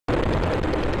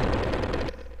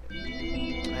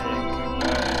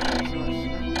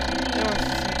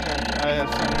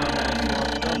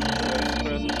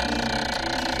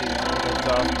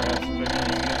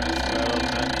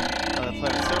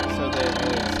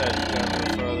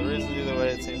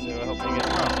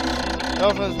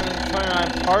Dolphin has been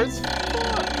 29 parts.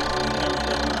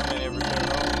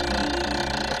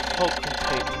 Hulk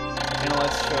tape.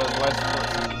 Analyst shows life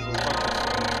forces will function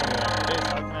for 29 days.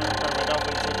 How can I recover my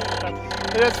Dolphin?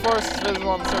 Its force is visible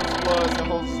on the surface below as it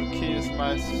holds the keys to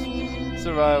my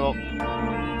survival.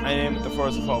 I name it the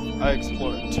Force of Hope. I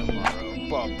explore it tomorrow.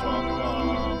 Bum, bum,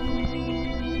 bum.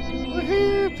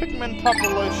 Woohoo! Pikmin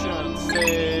population.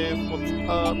 Save. What's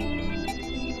up?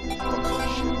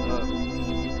 Shit up.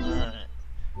 Alright.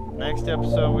 Next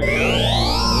episode we go.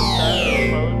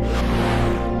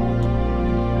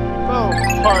 Oh,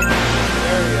 park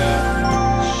area.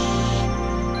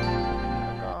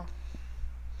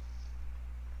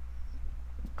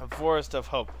 A Forest of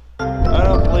Hope. I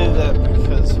don't believe that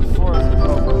because the Forest of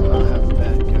Hope does not have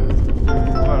bad guys.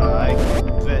 But I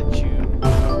bet you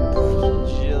 $1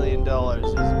 jillion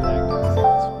there's bad guys in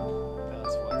this one.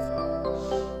 That's what I thought.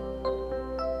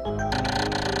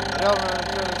 The Elven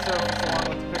return the surface along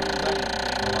with the Pikmin being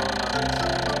alone on this.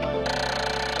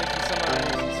 Thank you so much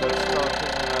for search for all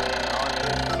Pikmin out there. All I need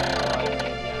is to say I like it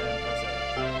and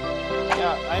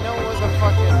yeah, I know where the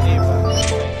fucking neighbor is.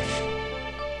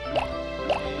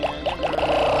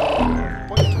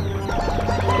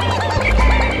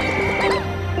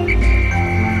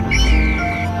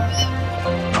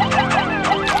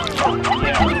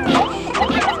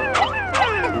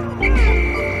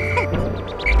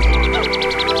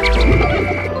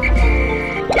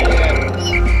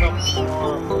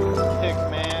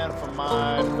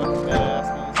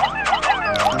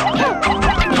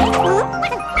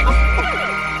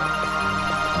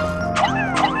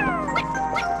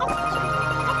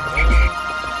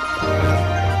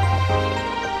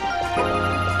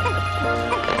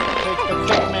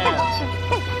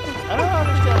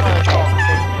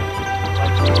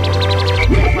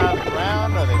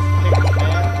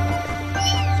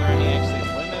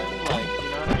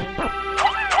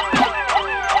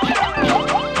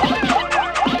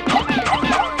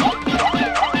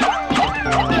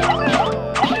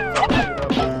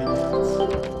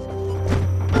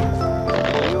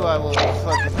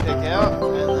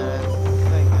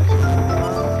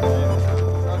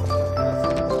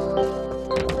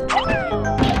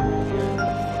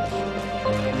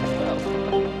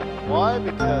 Why?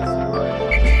 Because you like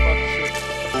fuck shit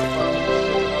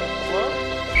up club.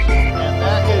 And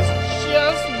that is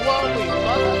just what we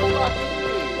motherfucking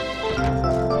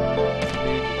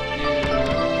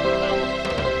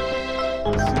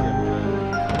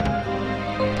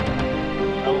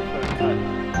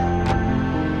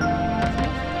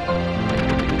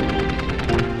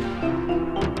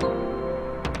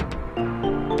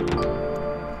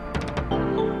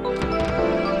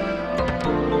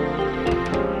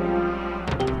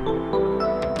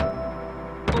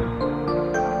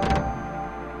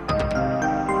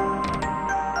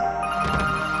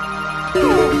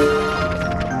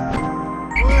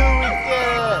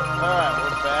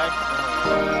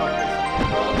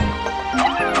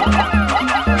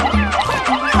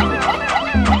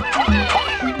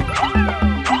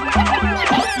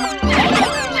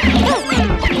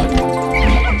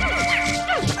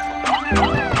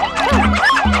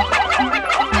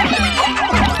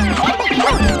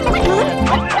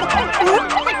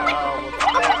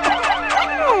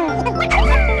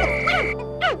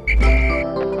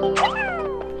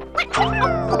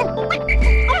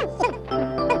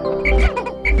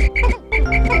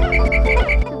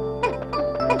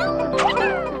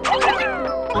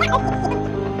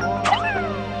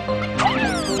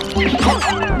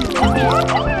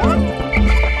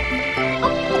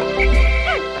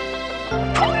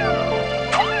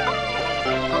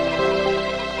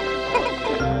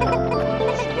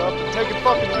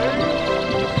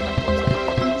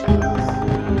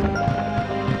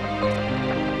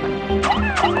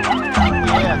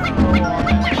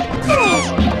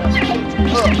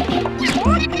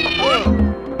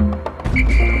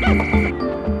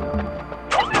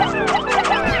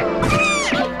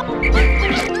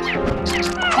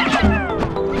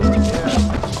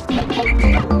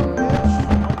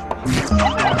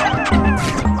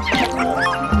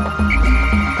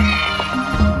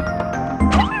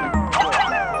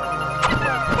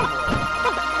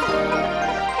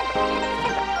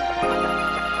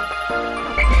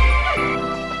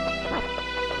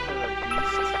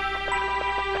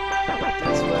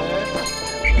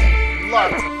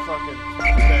lots of fucking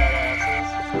badasses.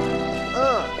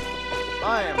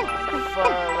 I am on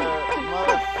fire,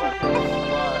 motherfucking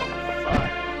fire.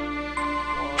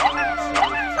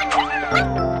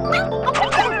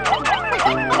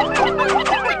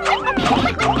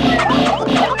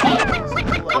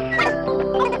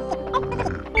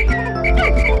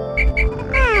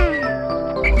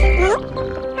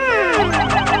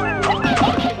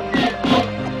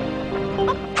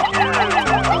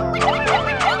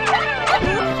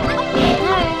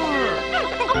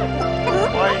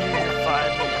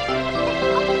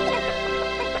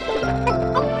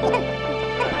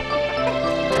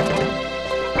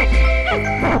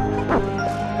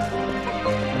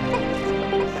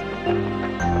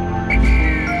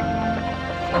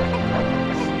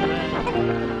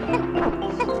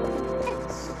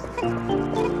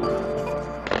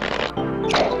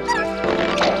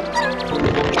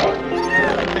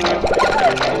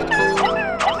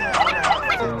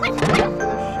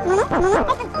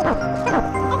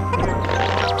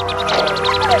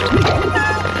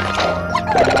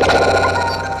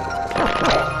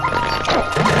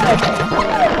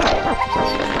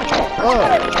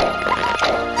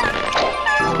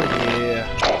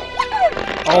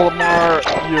 Olimar,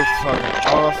 you're fucking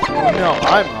awesome. Oh, no,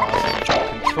 I'm awesome for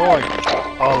controlling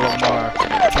Olimar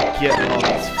to get all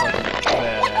these fucking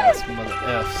badass mother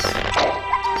F's.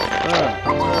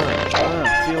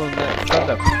 Feeling that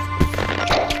thunder.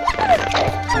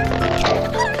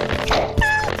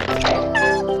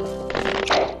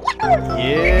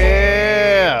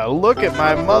 Yeah! Look at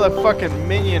my motherfucking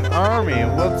minion army.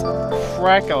 What's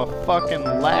crack-a-fucking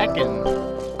lacking,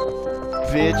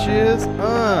 bitches?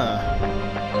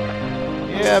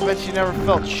 Yeah, I bet you never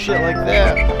felt shit like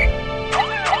that.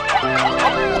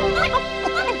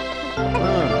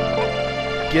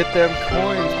 Get them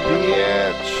coins,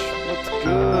 bitch. What's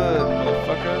good,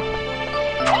 motherfucker?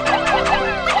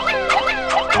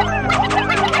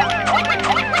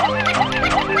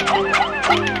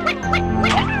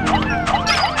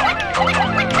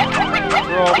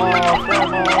 Throw them off, throw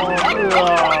them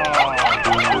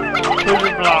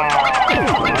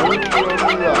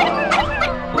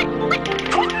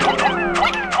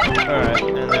Alright,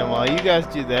 and then while you guys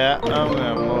do that, I'm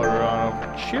gonna motor on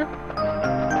over here.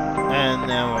 And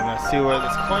then we're gonna see where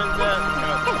this coin's at.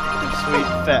 Sweet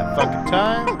fat fucking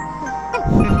time.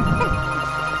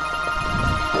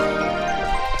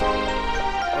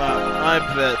 I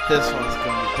bet this one's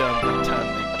gonna be done by the time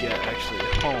they get actually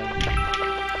home.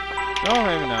 No,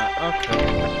 maybe not. Okay.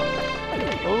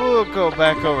 Well, we'll go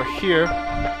back over here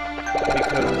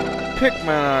because Pikmin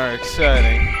are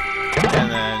exciting.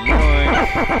 And then yoink,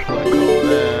 let go of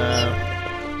them.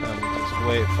 Then we just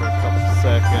wait for a couple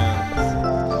seconds.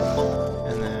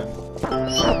 And then,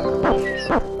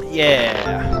 yeah,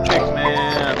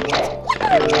 Pikmin, what's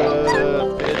good,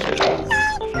 bitches?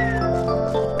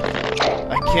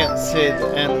 I can't say the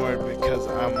N-word because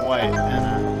I'm white,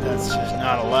 and that's just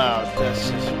not allowed. That's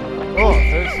just. Oh,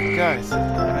 there's some guys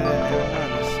sitting there. I didn't even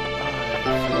notice.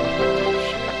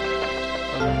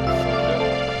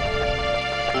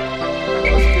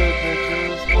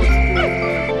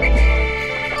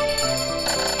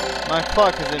 My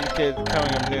clock has indicated the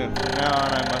coming of noon. From now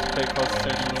on, I must pay close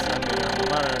attention to the sun meter on the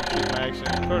monitor and keep my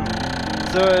actions accordingly.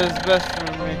 So it is best for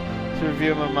me to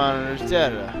review my monitor's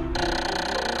data.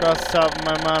 Across the top of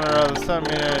my monitor are the sun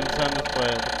meter and sun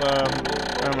display. At the bottom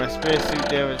are my spacesuit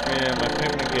damage meter and my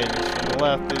Pikmin gauges. From the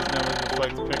left, these numbers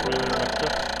reflect the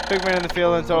Pikmin in the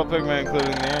field and total Pikmin,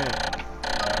 including the annual.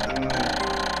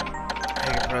 I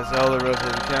can press all the rows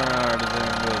of the camera or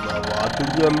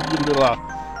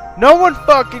no one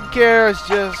fucking cares,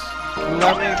 just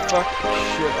let me fuck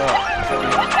shit up.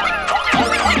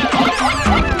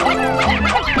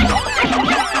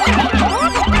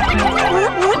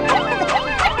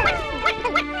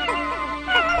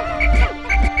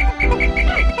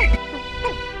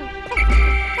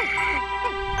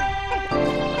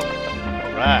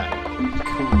 Alright,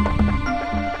 cool.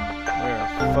 We're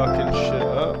fucking shit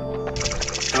up.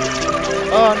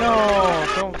 Oh no,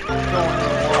 don't in the water.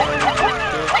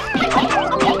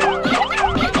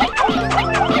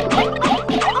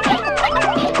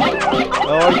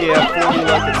 Oh yeah, 40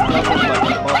 like it's nothing like a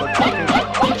motherfucking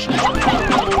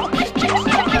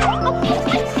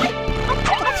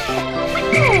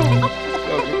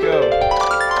go.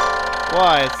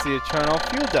 Why? It's the eternal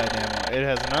fuel dynamo. It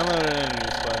has an unlimited energy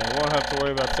supply. I won't have to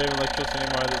worry about saving electricity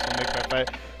anymore. This will make my fight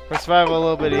for survival a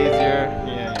little bit easier.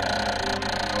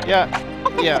 Yeah, no,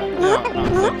 thank you.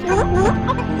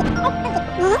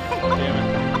 Damn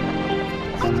it.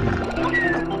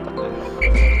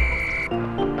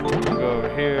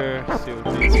 Here, see what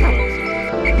these ones are.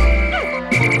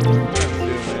 Zoom in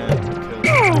because I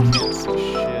can't see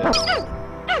shit.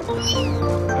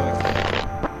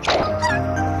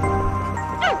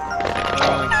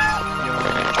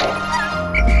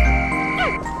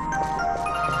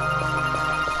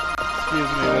 Excuse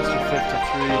me, Mr.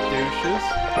 53 douches.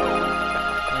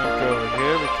 I'm gonna go over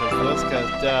here because those guys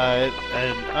died.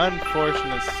 An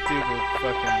unfortunate, stupid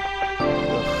fucking thing.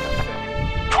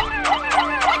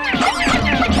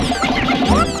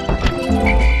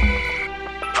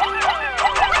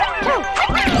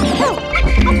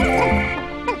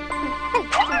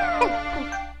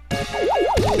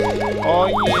 Oh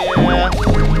yeah,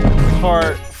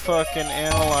 heart fucking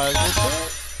analyzer.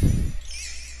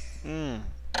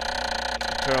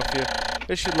 Trophy.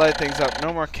 This should light things up.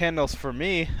 No more candles for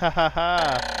me. Ha ha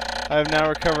ha. I have now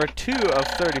recovered 2 of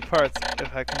 30 parts.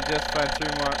 If I can just find 3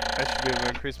 more, I should be able to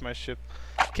increase my ship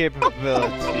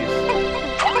capabilities.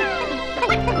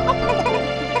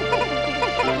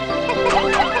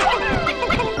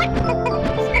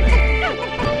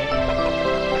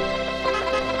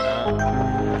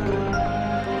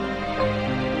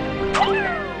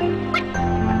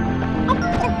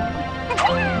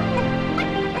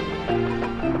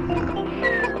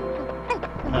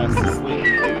 Past this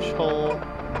leaky douche hole.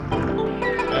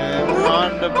 And we're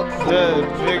on to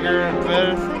bigger and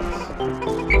better things.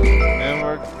 And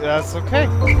that's okay.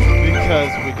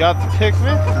 Because we got the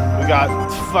Pikmin, we got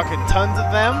fucking tons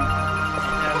of them,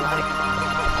 and they're like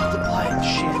multiplying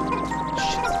shit.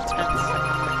 Shit's intense.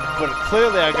 But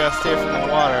clearly I gotta stay from the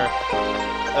water,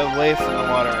 away from the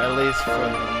water, at least for the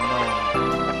moment.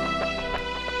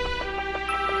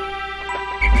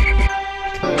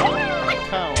 Clearly, I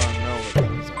kinda wanna know what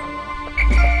these are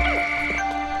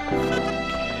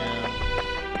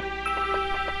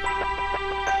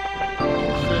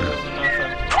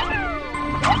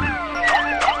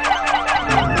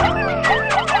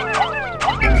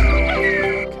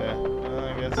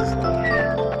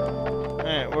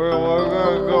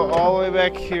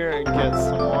back here and get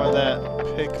some more of that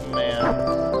Pikmin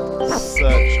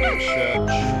such and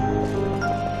such.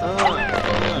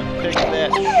 Pick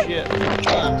that shit.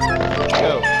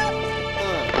 Go.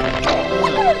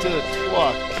 Do the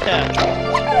twat cat.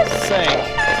 Sank.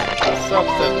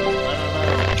 Something. I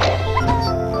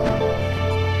don't know.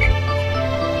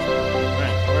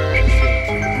 Right, where is it?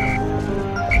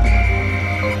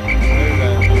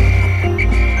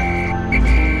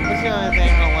 That's the only thing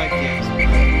I don't like games.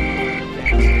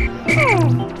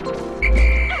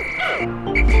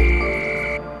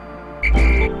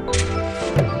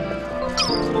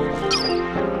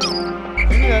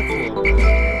 Maybe that's a little bit. I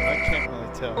can't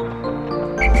really tell.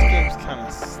 This game's kind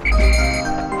of sleepy.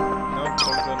 Nope,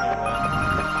 don't go near that.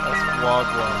 That's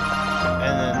Wagwa.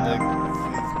 And then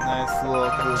these nice little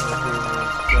goovers going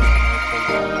like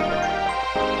the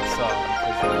I saw them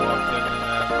because they walked in and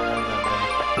then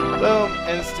they boom,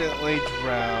 instantly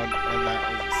drowned, and that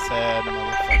was a sad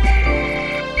motherfucker.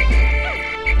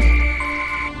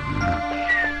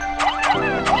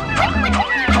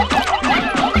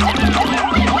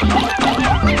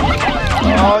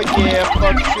 Oh yeah,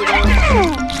 fuck shit up.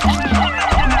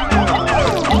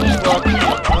 Fuck it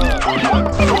up.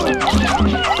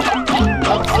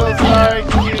 I'm so sorry,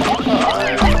 cutie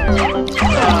pie.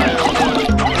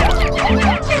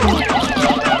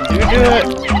 You do it.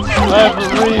 I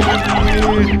believe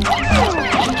in you.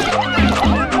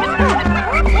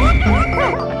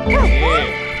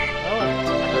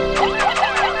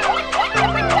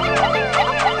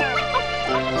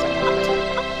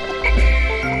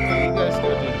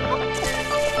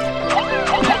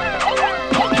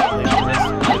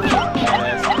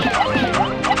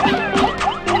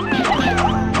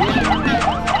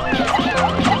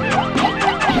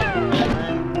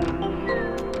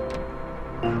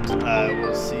 I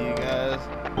will see you guys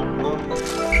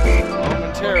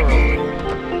momentarily.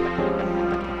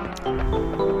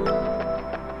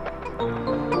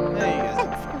 Yeah, you guys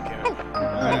don't fucking care.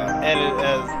 I'm gonna edit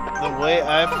as the way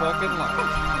I fucking like.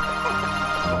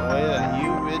 The way that you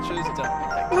bitches don't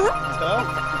like.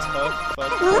 Tough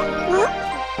fucking.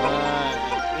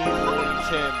 I'm easily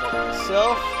entertained by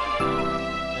myself.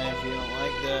 And if you don't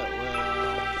like that, well,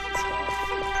 it's tough.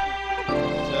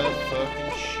 Tough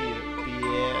fucking shit.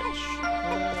 Bitch.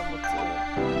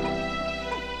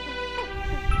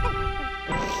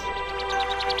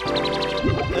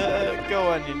 Go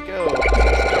onion, go.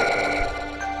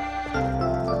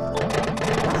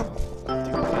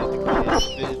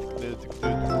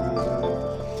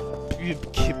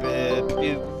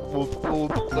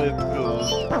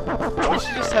 We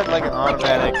should just have like an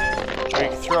automatic where you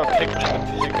can throw a Pikmin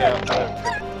and pick out the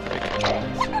Pikmin.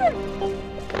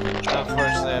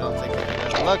 Unfortunately, I don't think I'm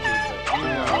that lucky, but you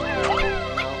know.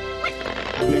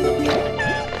 Pick up Pikmin.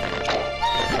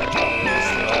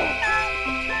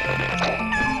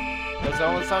 There's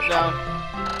almost something down.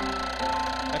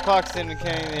 My clock's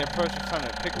indicating the approach of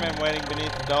sunset. Pikmin waiting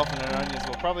beneath the dolphin and onions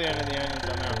will probably enter the onions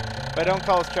on now. If I don't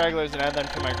call stragglers and add them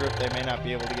to my group, they may not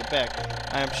be able to get back.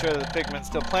 I am sure the Pikmin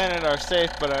still planted are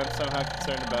safe, but I am somehow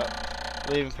concerned about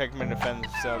leaving Pikmin to defend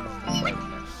themselves in the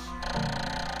darkness.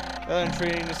 Another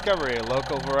intriguing discovery. A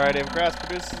local variety of grass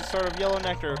produces a sort of yellow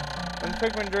nectar. When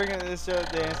Pikmin drink this, they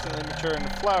instantly mature into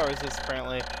flowers. This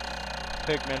apparently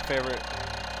Pikmin favorite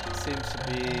seems to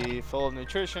be full of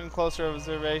nutrition. Closer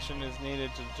observation is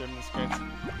needed to determine the strength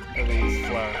of these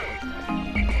flowers.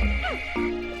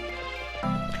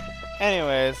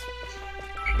 Anyways,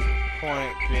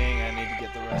 point being, I need to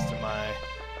get the rest of my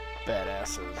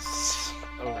badasses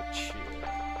over here.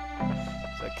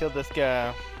 So I killed this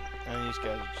guy, and these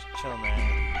guys are just chilling there.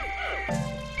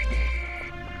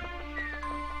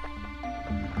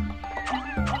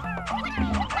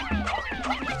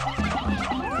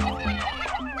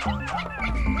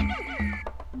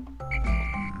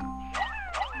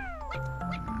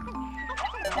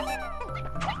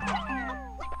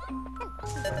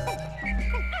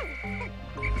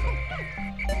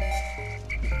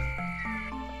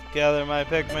 Gather my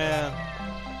Pikmin.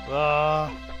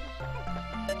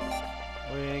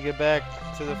 We need to get back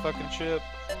to the fucking ship.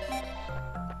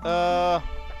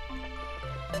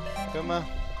 Come on.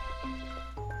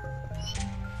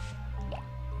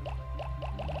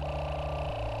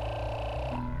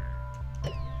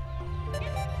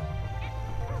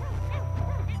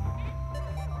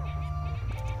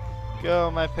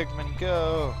 Go, my Pikmin,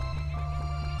 go.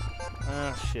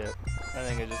 Oh shit. I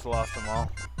think I just lost them all.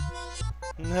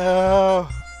 No!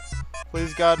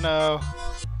 Please God, no.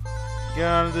 Get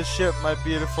onto the ship, my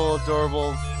beautiful,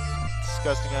 adorable,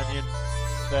 disgusting onion.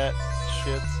 Fat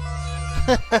shits.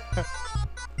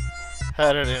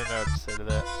 I don't even know what to say to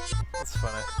that. That's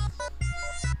funny.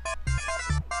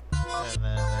 And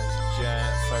then there's a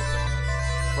giant fucking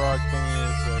frog thingy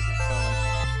so I can come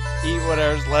and eat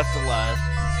whatever's left alive.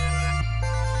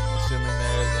 Assuming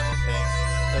there is anything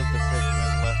of the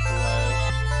Pikmin left alive.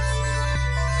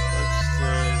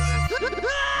 What's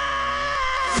this?